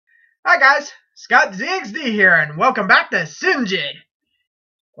Hi guys, Scott ZXD here, and welcome back to Sidjid.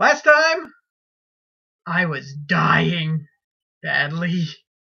 Last time, I was dying badly.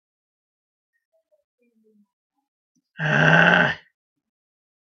 Uh,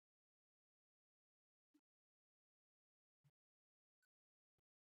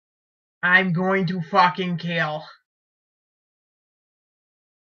 I'm going to fucking kill.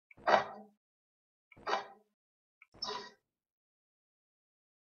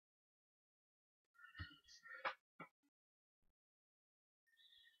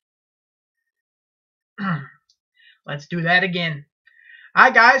 Let's do that again.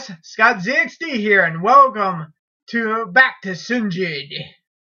 Hi guys, Scott ZXD here, and welcome back to Sidjid.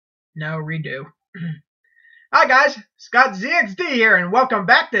 No, redo. Hi guys, Scott ZXD here, and welcome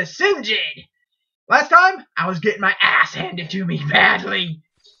back to Sidjid. Last time, I was getting my ass handed to me badly.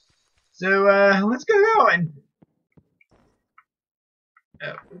 So, let's get going.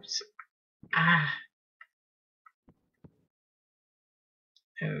 Oh, oops. Ah.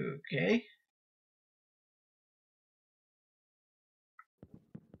 Okay.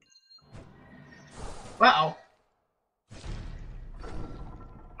 Uh-oh.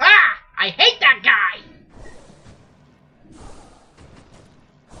 Ah! I hate that guy!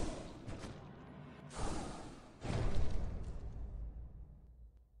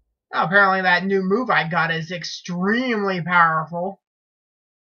 Oh, apparently that new move I got is extremely powerful.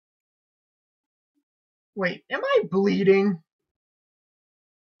 Wait, am I bleeding?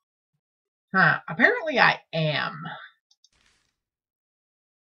 Huh, apparently I am.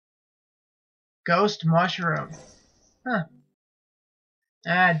 Ghost mushroom. Huh.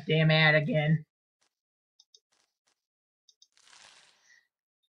 Ah, damn it again.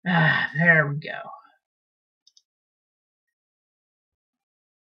 Ah, there we go.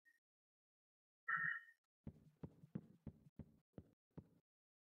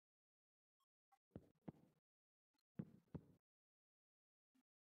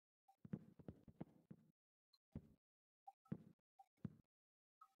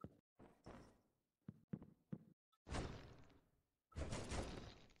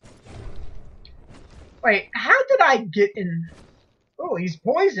 Wait, how did I get in? Oh, he's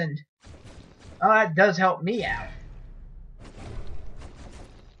poisoned. Oh, that does help me out.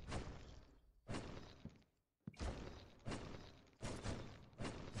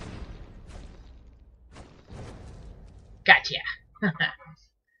 Gotcha.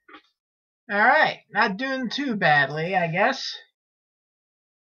 Alright, not doing too badly, I guess.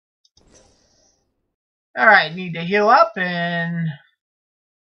 Alright, need to heal up and...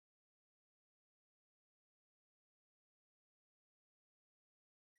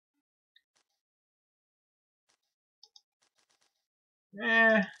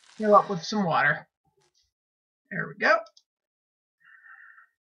 heal up with some water. There we go.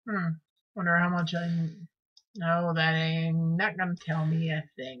 Wonder how much I need. No, that ain't not gonna tell me a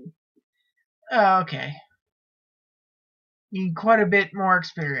thing. Oh, okay. Need quite a bit more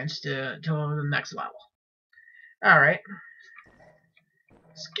experience to over the next level. Alright.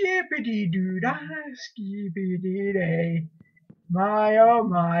 Skippity doo dah, skippity day. My oh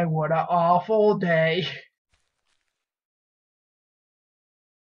my, what a awful day.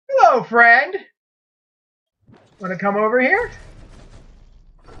 Hello, friend. Wanna come over here?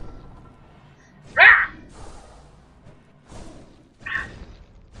 Ah!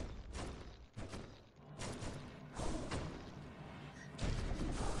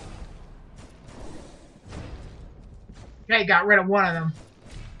 Okay, got rid of one of them.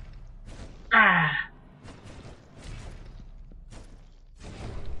 Ah.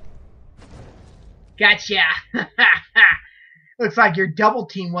 Gotcha. Looks like your double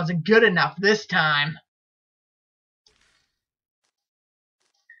team wasn't good enough this time.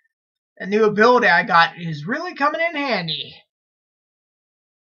 A new ability I got is really coming in handy.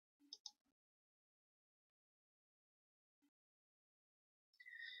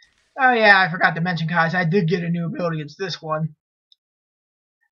 Oh yeah, I forgot to mention, guys, I did get a new ability. It's this one.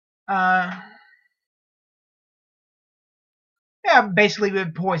 Yeah, basically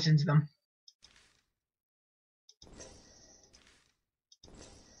it poisons them.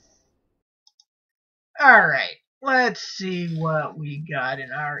 Alright, let's see what we got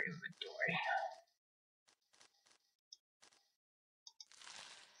in our inventory.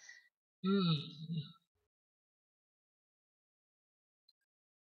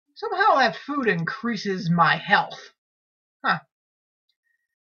 Somehow that food increases my health. Huh.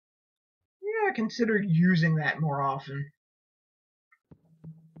 Yeah, consider using that more often.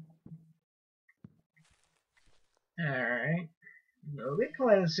 Alright. A little bit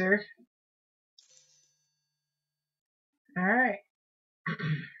closer. Alright.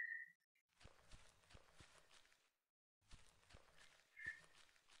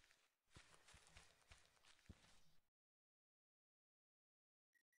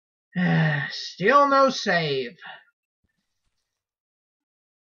 Still no save.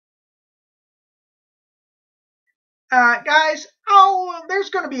 Guys, there's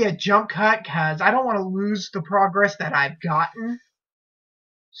going to be a jump cut because I don't want to lose the progress that I've gotten.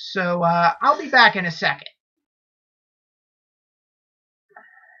 So, I'll be back in a second.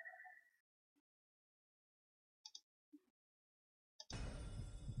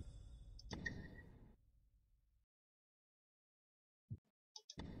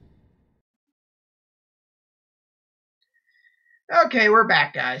 Okay, we're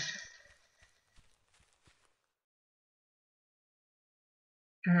back, guys.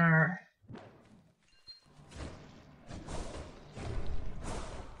 Come on.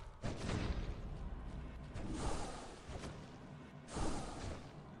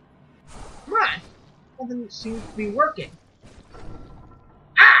 Something seems to be working.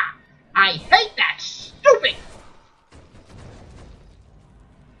 Ah! I hate that! Stupid!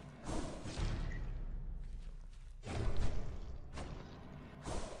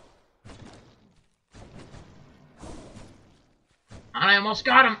 I almost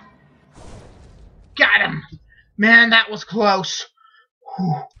got him. Got him. Man, that was close.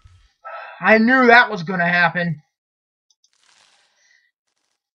 Whew. I knew that was going to happen.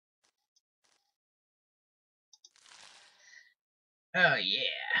 Oh, yeah.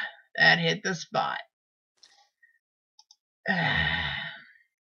 That hit the spot. A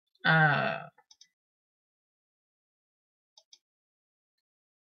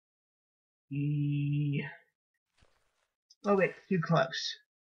little bit too close.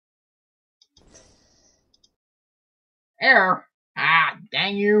 Error. Ah,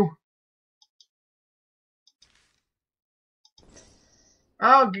 dang you.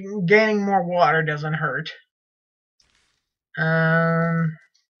 Oh, gaining more water doesn't hurt.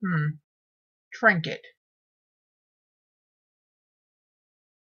 Trinket.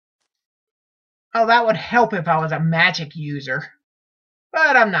 Oh, that would help if I was a magic user.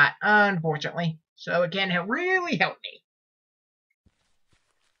 But I'm not, unfortunately. So it can't really help me.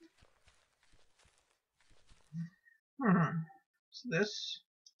 What's this?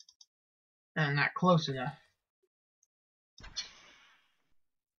 Not close enough.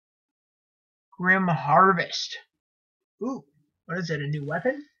 Grim Harvest. Ooh, what is it, a new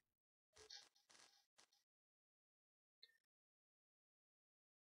weapon?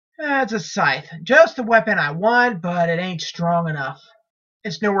 It's a scythe. Just the weapon I want, but it ain't strong enough.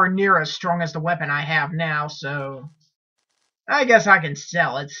 It's nowhere near as strong as the weapon I have now, so I guess I can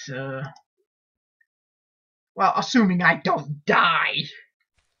sell it, well, assuming I don't die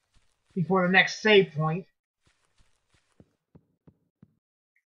before the next save point.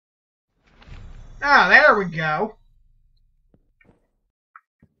 Ah, there we go.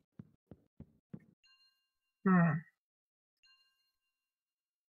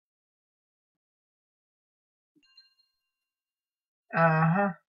 Uh-huh.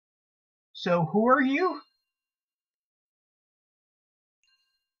 So who are you?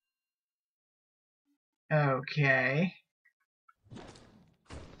 Okay.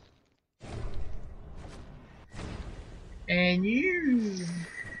 And you...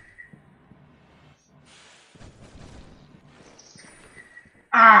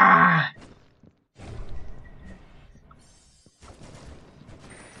 Ah!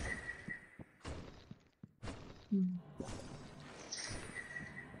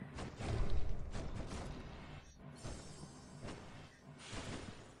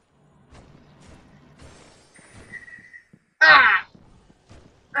 Ah!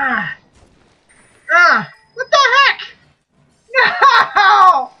 Ah! Ah! What the heck?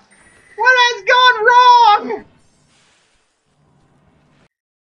 No! What has gone wrong?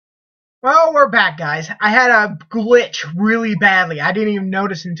 Well, we're back, guys. I had a glitch really badly. I didn't even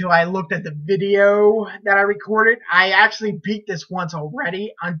notice until I looked at the video that I recorded. I actually beat this once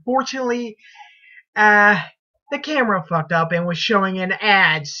already. Unfortunately, the camera fucked up and was showing an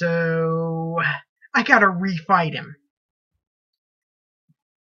ad, so I gotta refight him.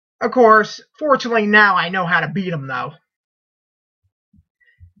 Of course, fortunately now I know how to beat him, though.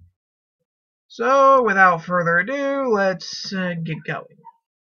 So, without further ado, let's get going.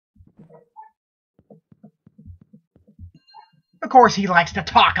 Of course he likes to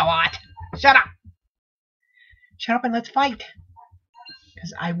talk a lot. Shut up! Shut up and let's fight.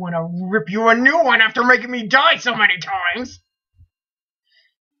 Because I want to rip you a new one after making me die so many times.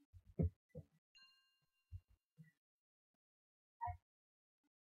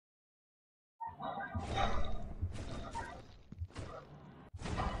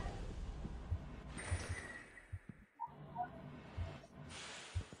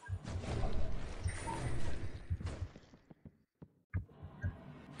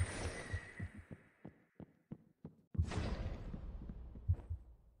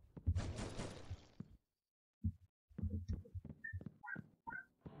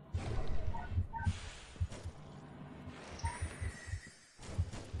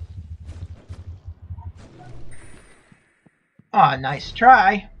 Aw, nice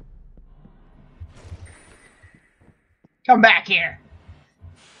try. Come back here.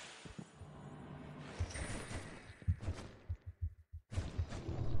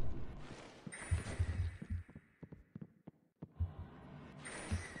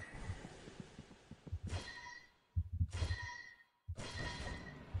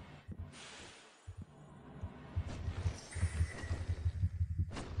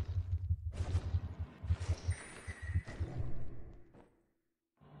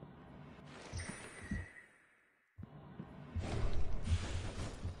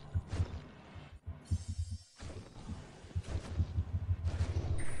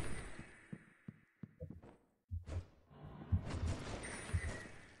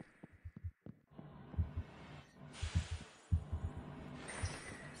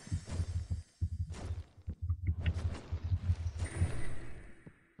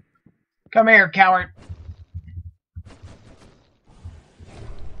 Come here, coward.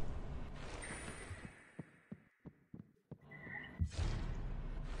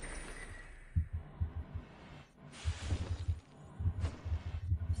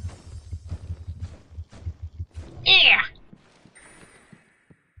 Yeah.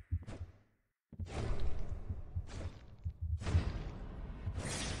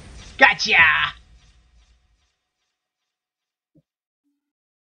 Gotcha.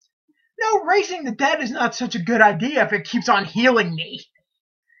 No, raising the dead is not such a good idea if it keeps on healing me.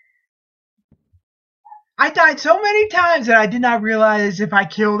 I died so many times that I did not realize if I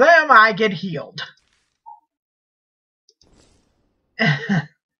kill them, I get healed.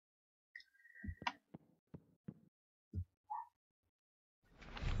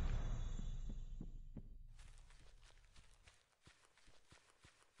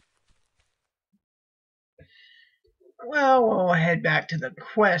 Well, we'll head back to the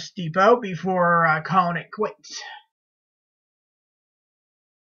quest depot before calling it quits.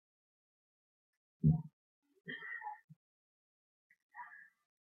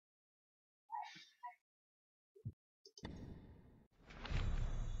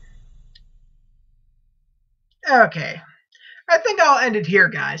 Okay, I think I'll end it here,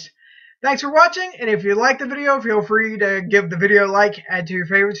 guys. Thanks for watching, and if you liked the video, feel free to give the video a like, add to your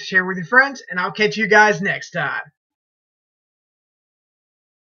favorites, share with your friends, and I'll catch you guys next time.